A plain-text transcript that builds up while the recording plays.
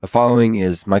The following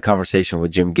is my conversation with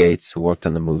Jim Gates, who worked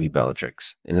on the movie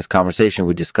Bellatrix. In this conversation,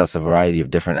 we discuss a variety of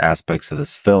different aspects of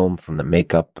this film, from the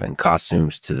makeup and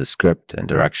costumes to the script and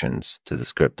directions to the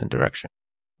script and direction.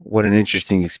 What an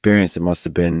interesting experience it must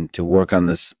have been to work on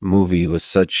this movie with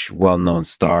such well-known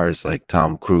stars like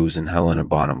Tom Cruise and Helena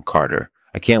Bonham Carter.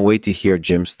 I can't wait to hear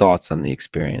Jim's thoughts on the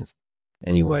experience.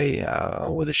 Anyway,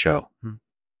 with the show.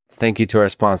 Thank you to our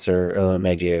sponsor, Element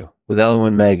Meg. With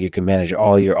Element Meg, you can manage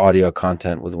all your audio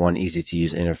content with one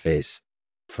easy-to-use interface.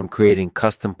 From creating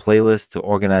custom playlists to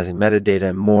organizing metadata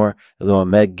and more, Element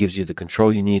Meg gives you the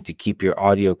control you need to keep your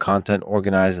audio content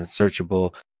organized and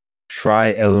searchable.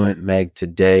 Try Element Meg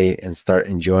today and start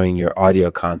enjoying your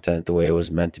audio content the way it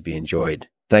was meant to be enjoyed.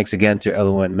 Thanks again to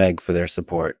Element Meg for their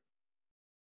support.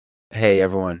 Hey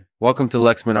everyone, welcome to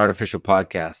Lexman Artificial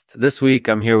Podcast. This week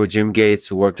I'm here with Jim Gates,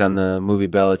 who worked on the movie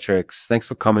Bellatrix. Thanks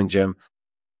for coming, Jim.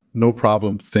 No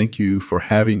problem. Thank you for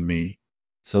having me.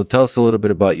 So tell us a little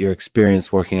bit about your experience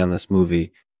working on this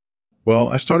movie. Well,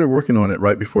 I started working on it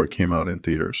right before it came out in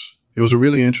theaters. It was a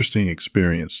really interesting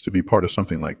experience to be part of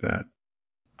something like that.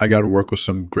 I got to work with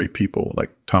some great people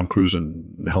like Tom Cruise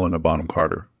and Helena Bonham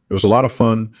Carter. It was a lot of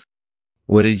fun.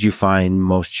 What did you find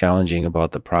most challenging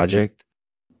about the project?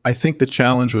 I think the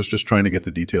challenge was just trying to get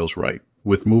the details right.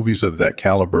 With movies of that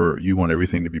caliber, you want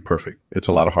everything to be perfect. It's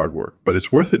a lot of hard work, but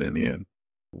it's worth it in the end.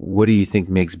 What do you think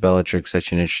makes Bellatrix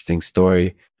such an interesting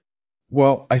story?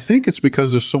 Well, I think it's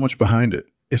because there's so much behind it.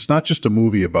 It's not just a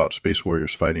movie about space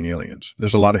warriors fighting aliens.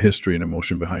 There's a lot of history and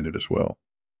emotion behind it as well.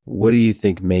 What do you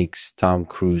think makes Tom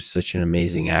Cruise such an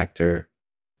amazing actor?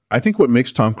 I think what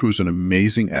makes Tom Cruise an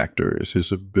amazing actor is his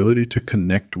ability to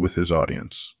connect with his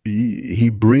audience. He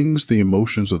brings the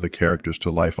emotions of the characters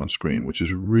to life on screen, which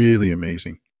is really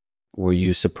amazing. Were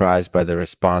you surprised by the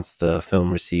response the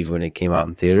film received when it came out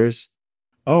in theaters?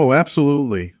 Oh,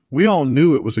 absolutely. We all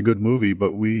knew it was a good movie,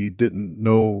 but we didn't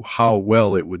know how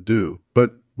well it would do.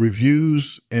 But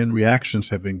reviews and reactions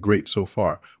have been great so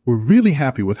far. We're really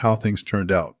happy with how things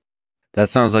turned out. That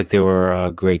sounds like they were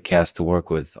a great cast to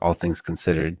work with, all things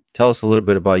considered. Tell us a little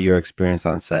bit about your experience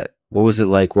on set. What was it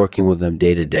like working with them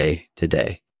day to day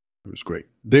today? It was great.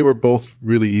 They were both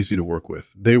really easy to work with.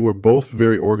 They were both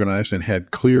very organized and had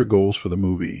clear goals for the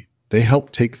movie. They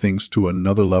helped take things to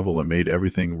another level and made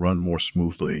everything run more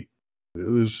smoothly. It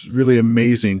was really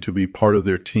amazing to be part of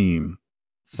their team.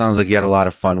 Sounds like you had a lot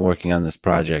of fun working on this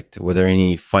project. Were there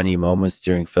any funny moments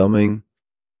during filming?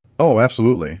 Oh,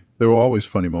 absolutely. There were always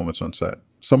funny moments on set.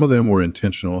 Some of them were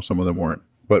intentional, some of them weren't.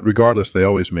 But regardless, they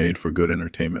always made for good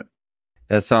entertainment.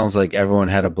 That sounds like everyone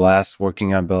had a blast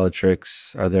working on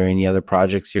Bellatrix. Are there any other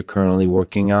projects you're currently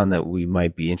working on that we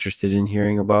might be interested in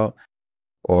hearing about?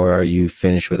 Or are you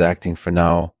finished with acting for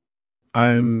now?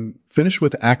 I'm finished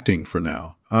with acting for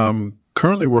now. I'm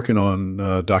currently working on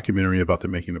a documentary about the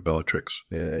making of Bellatrix.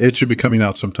 It should be coming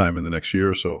out sometime in the next year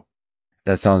or so.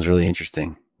 That sounds really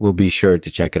interesting. We'll be sure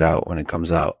to check it out when it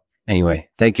comes out. Anyway,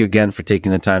 thank you again for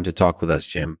taking the time to talk with us,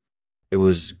 Jim. It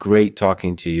was great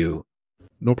talking to you.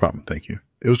 No problem. Thank you.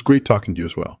 It was great talking to you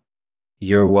as well.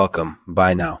 You're welcome.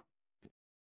 Bye now.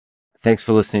 Thanks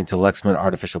for listening to Lexman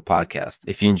Artificial Podcast.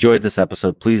 If you enjoyed this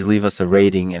episode, please leave us a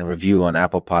rating and review on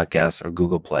Apple Podcasts or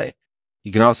Google Play.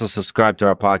 You can also subscribe to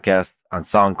our podcast on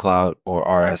SoundCloud or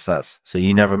RSS, so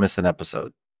you never miss an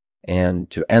episode. And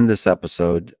to end this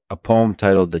episode, a poem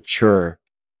titled The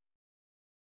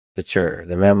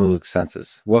Mamluk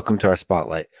Census. Welcome to our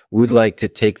spotlight. We would like to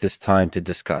take this time to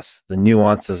discuss the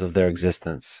nuances of their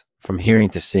existence, from hearing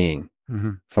to seeing,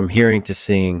 from hearing to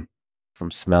seeing,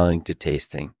 from smelling to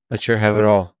tasting. Let Chur have it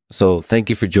all. So thank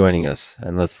you for joining us,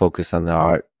 and let's focus on the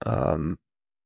art.